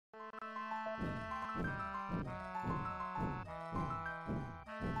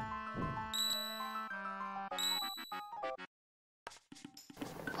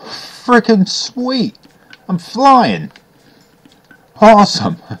Frickin' sweet! I'm flying!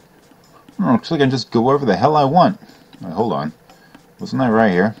 Awesome! Looks like I can just go wherever the hell I want. Wait, hold on. Wasn't I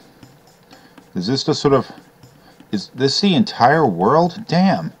right here? Is this the sort of... Is this the entire world?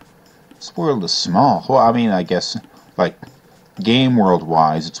 Damn. This world is small. Well, I mean, I guess, like, game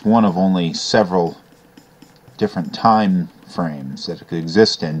world-wise, it's one of only several different time frames that it could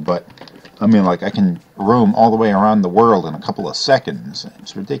exist in, but, I mean, like, I can roam all the way around the world in a couple of seconds.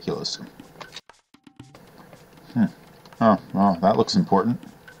 It's ridiculous. Oh, well, that looks important.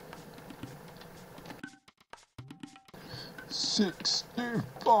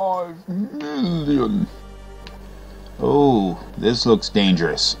 65 million. Oh, this looks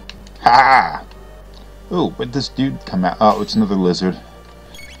dangerous. Ha! Oh, where'd this dude come out? Oh, it's another lizard.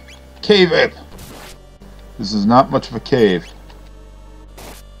 Cave it! This is not much of a cave.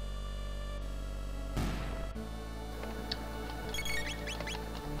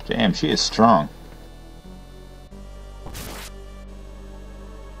 Damn, she is strong.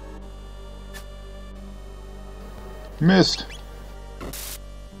 Missed.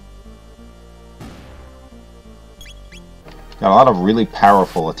 Got a lot of really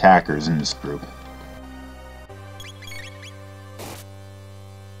powerful attackers in this group.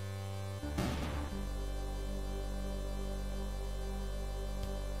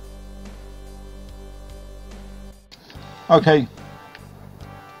 Okay.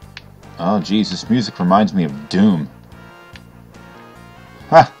 Oh geez, this music reminds me of Doom.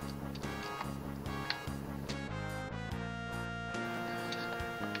 Ha!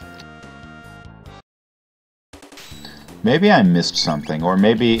 Maybe I missed something, or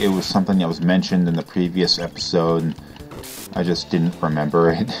maybe it was something that was mentioned in the previous episode and I just didn't remember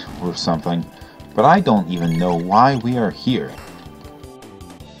it or something. But I don't even know why we are here.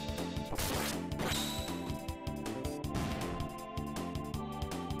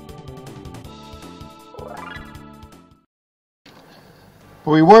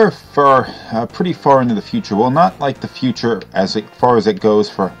 But we were pretty far into the future. Well, not like the future as far as it goes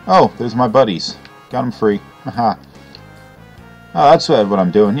for... Oh, there's my buddies. Got them free. Haha. Oh, that's what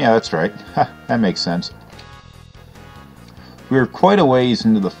I'm doing. Yeah, that's right. Ha, that makes sense. We were quite a ways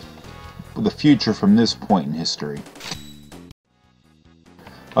into the future from this point in history.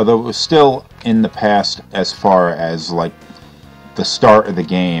 Although it was still in the past as far as, like, the start of the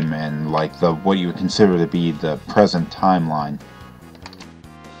game and, like, what you would consider to be the present timeline.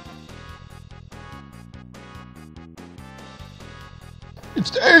 It's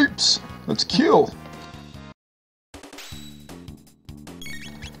the apes! Let's kill!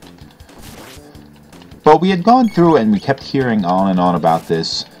 But we had gone through and we kept hearing on and on about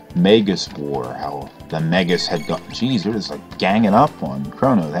this Magus War, how the Megas had gone... Jeez, they're just like ganging up on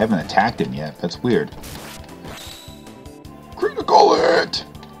Chrono. They haven't attacked him yet. That's weird. Critical hit!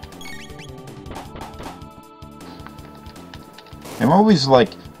 And we're always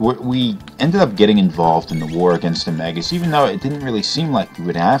like... We ended up getting involved in the war against the Megas, even though it didn't really seem like we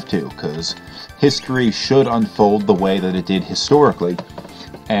would have to, because history should unfold the way that it did historically.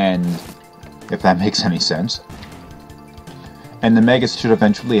 And... if that makes any sense. And the Megas should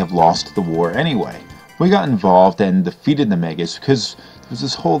eventually have lost the war anyway. We got involved and defeated the Megas because there was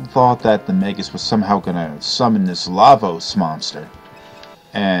this whole thought that the Megas was somehow going to summon this Lavos monster.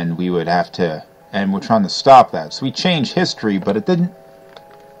 And we would have to... and we're trying to stop that. So we changed history, but it didn't...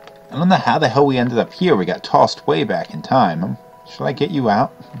 I don't know how the hell we ended up here. We got tossed way back in time. Should I get you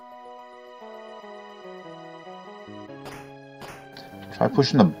out? Try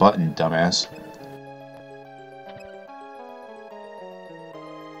pushing the button, dumbass.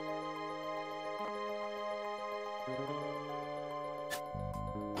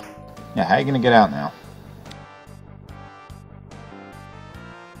 Yeah, how are you gonna get out now?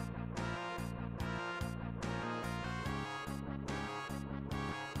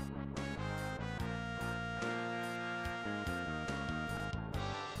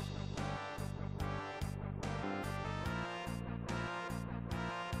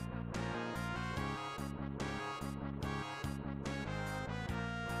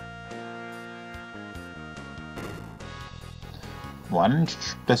 Why didn't you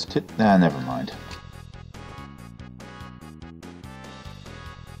just hit... Nah, never mind.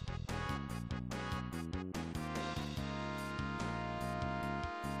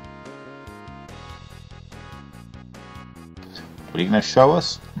 What are you gonna show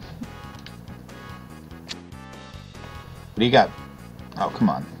us? What do you got? Oh, come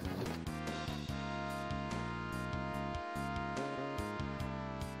on.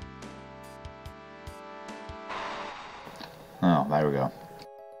 Oh, there we go.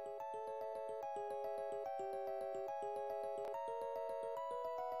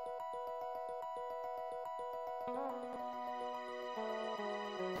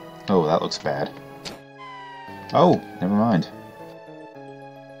 Oh, that looks bad. Oh, never mind.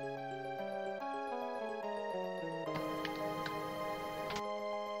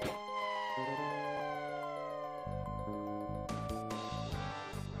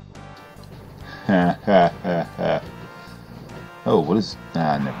 Ha ha ha ha. Oh, what is...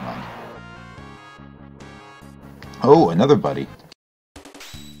 Ah, never mind. Oh, another buddy.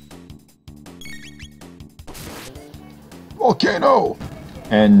 Volcano!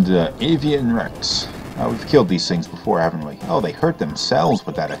 And Avian Rex. We've killed these things before, haven't we? Oh, they hurt themselves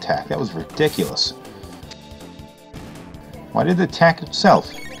with that attack. That was ridiculous. Why did it attack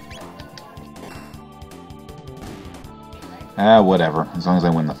itself? Ah, whatever. As long as I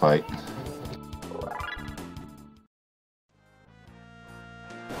win the fight.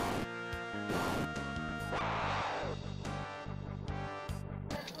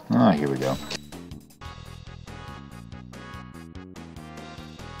 Ah, here we go.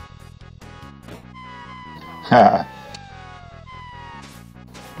 Ha!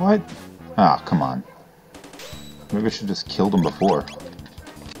 What? Ah, come on. Maybe I should have just killed him before.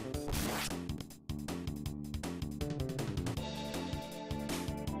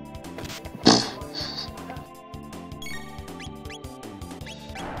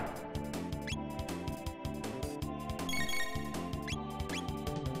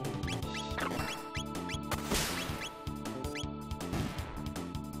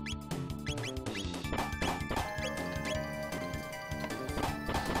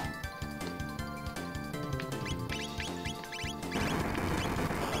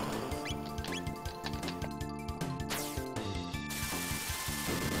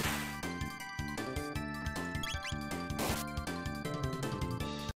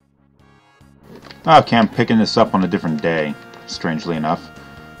 Okay, I'm picking this up on a different day, strangely enough.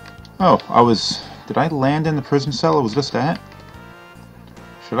 Oh, did I land in the prison cell, or was this that?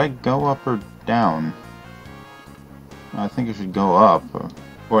 Should I go up or down? I think I should go up.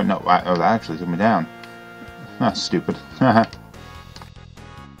 Or no, that actually took me down. Ah, stupid.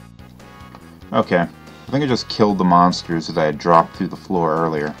 Okay, I think I just killed the monsters that I had dropped through the floor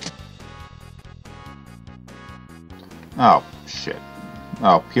earlier. Oh, shit.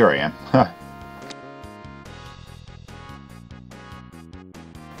 Oh, here I am.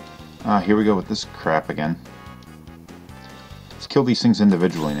 Here we go with this crap again. Let's kill these things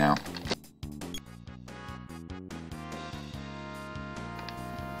individually now.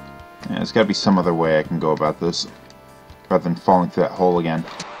 Yeah, there's gotta be some other way I can go about this, rather than falling through that hole again.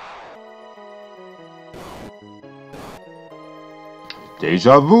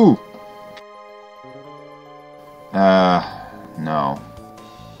 Deja vu! No.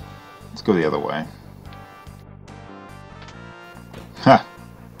 Let's go the other way. Ha!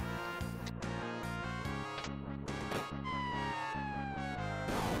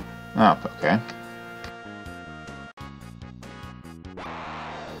 Oh, okay.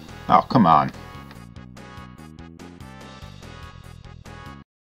 Oh, come on.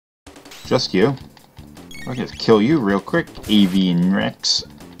 Just you? I can just kill you real quick, Avian Rex.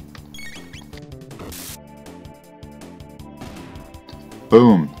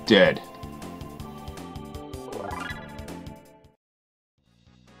 Boom, dead.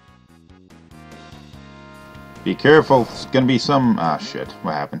 Be careful, it's gonna be some... Ah, shit,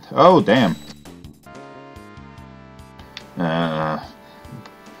 what happened? Oh, damn.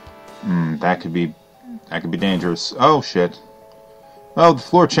 That could be dangerous. Oh, shit. Oh, the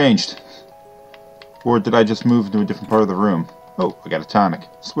floor changed. Or did I just move to a different part of the room? Oh, I got a tonic.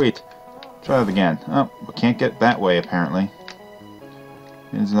 Sweet. Try that again. Oh, we can't get that way, apparently.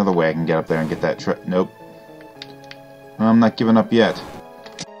 There's another way I can get up there and get that Nope. I'm not giving up yet.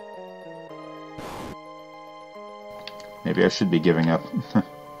 Maybe I should be giving up.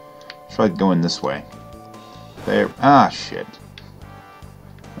 Try going this way. There. Ah, shit.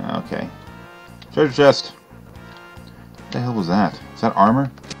 Okay. Treasure chest. What the hell was that? Is that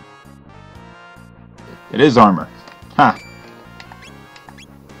armor? It is armor. Ha!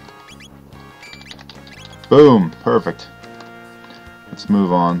 Boom. Perfect. Let's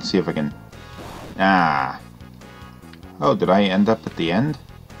move on. See if I can... Ah. Oh, did I end up at the end?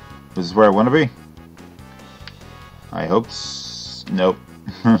 This is where I want to be? I hope nope.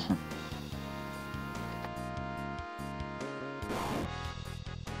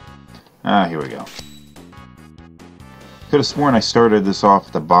 Ah, here we go. Could have sworn I started this off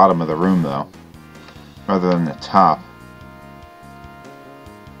at the bottom of the room, though, rather than the top.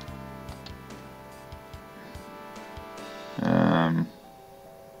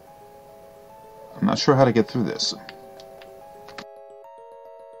 not sure how to get through this.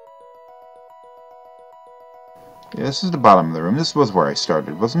 Yeah, this is the bottom of the room. This was where I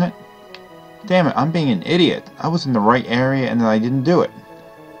started, wasn't it? Damn it, I'm being an idiot. I was in the right area and then I didn't do it.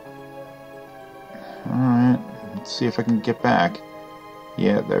 Alright, let's see if I can get back.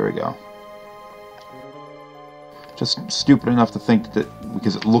 Yeah, there we go. Just stupid enough to think that,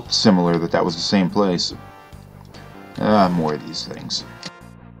 because it looked similar, that was the same place. More of these things.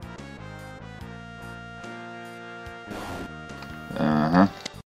 Uh-huh.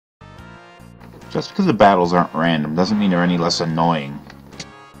 Just because the battles aren't random doesn't mean they're any less annoying.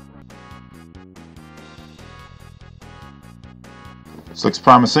 This looks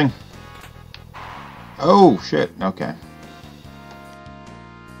promising. Oh, shit. Okay.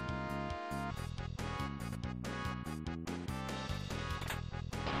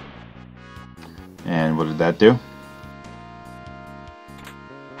 And what did that do?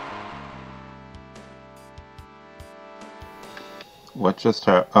 What just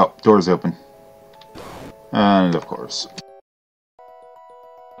happened? Oh, door's open. And of course.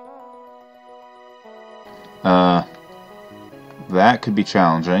 That could be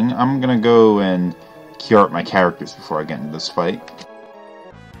challenging. I'm gonna go and cure up my characters before I get into this fight.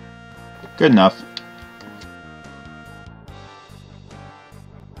 Good enough.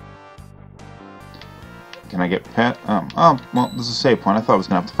 Can I get pet? Oh, well, this is a save point. I thought I was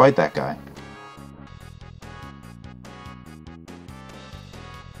gonna have to fight that guy.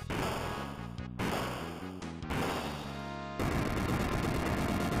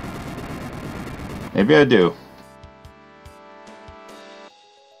 Maybe I do.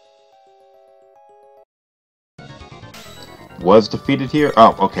 Was defeated here?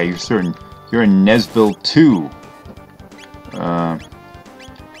 Oh, okay, you're certain. You're in Nesville 2.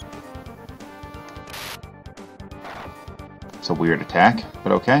 It's a weird attack,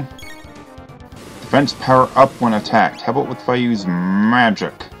 but okay. Defense power up when attacked. How about if I use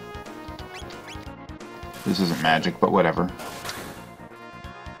magic? This isn't magic, but whatever.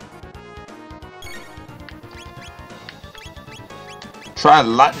 Try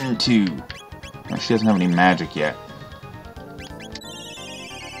Lightning 2. Oh, she doesn't have any magic yet.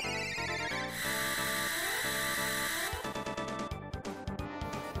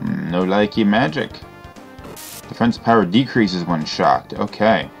 No likey magic. Defense power decreases when shocked.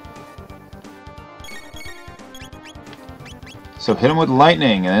 Okay. So hit him with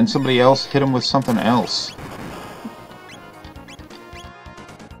lightning, and then somebody else hit him with something else.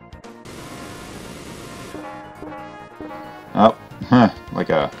 Oh, like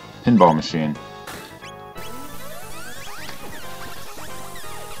a pinball machine.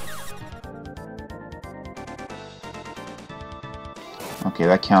 Okay,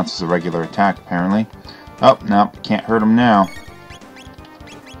 that counts as a regular attack, apparently. Oh, no, can't hurt him now.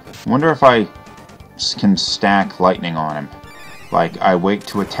 Wonder if I can stack lightning on him. Like, I wait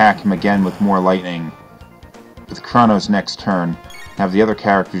to attack him again with more lightning with Chrono's next turn, have the other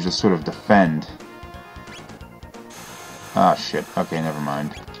characters just sort of defend. Ah, shit. Okay, never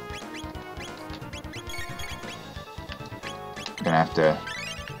mind. Gonna have to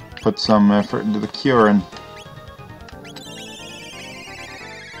put some effort into the curing.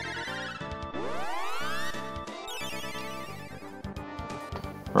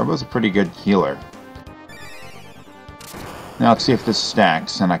 Robo's a pretty good healer. Now let's see if this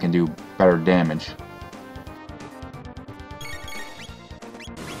stacks and I can do better damage.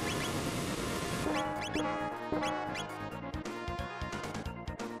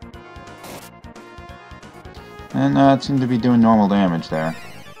 And it seemed to be doing normal damage there.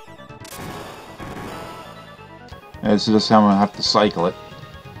 So this time I'm going to have to cycle it.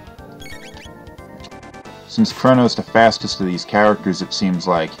 Since Chrono's the fastest of these characters, it seems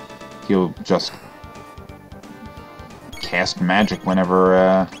like he'll just cast magic whenever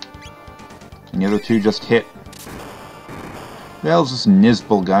and the other two just hit. The hell's this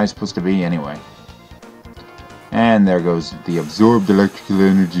Nisbel guy supposed to be anyway? And there goes the absorbed electrical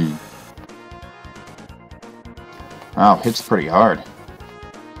energy. Wow, hits pretty hard.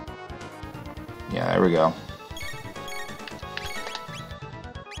 Yeah, there we go.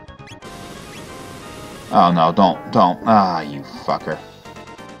 Oh no, don't. Ah, you fucker.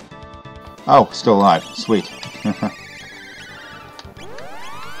 Oh, still alive. Sweet. I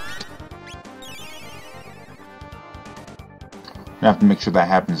have to make sure that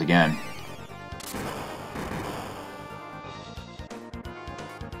happens again.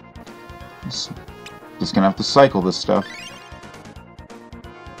 Just gonna have to cycle this stuff.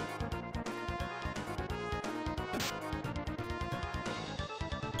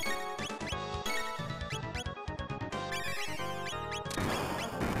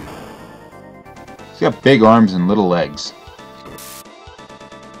 got big arms and little legs.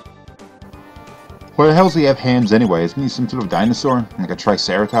 Why the hell does he have hands anyway? Isn't he some sort of dinosaur? Like a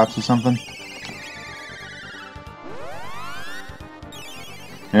triceratops or something?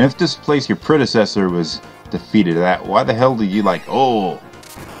 And if this place your predecessor was defeated at, why the hell did you oh,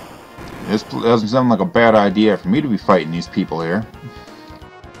 this doesn't sound like a bad idea for me to be fighting these people here.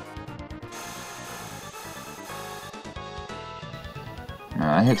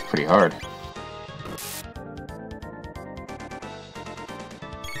 That hits pretty hard.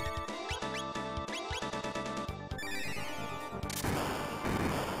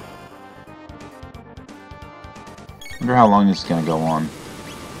 Wonder how long this is gonna go on.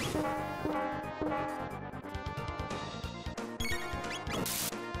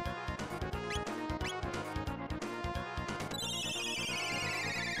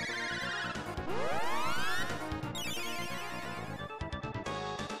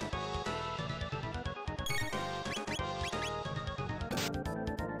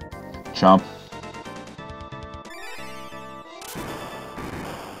 Chomp.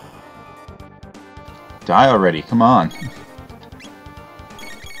 Die already, come on.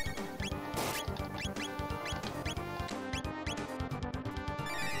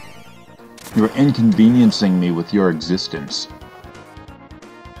 You're inconveniencing me with your existence.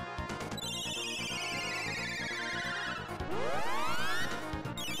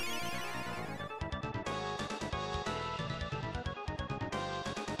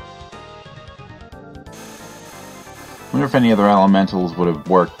 Wonder if any other elementals would have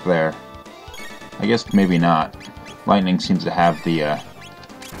worked there. I guess maybe not. Lightning seems to have the,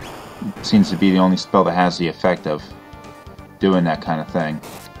 seems to be the only spell that has the effect of doing that kind of thing.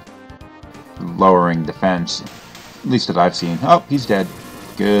 Lowering defense. At least that I've seen. Oh, he's dead.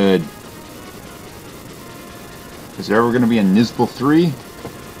 Good. Is there ever going to be a Nizbal 3?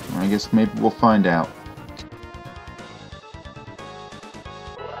 I guess maybe we'll find out.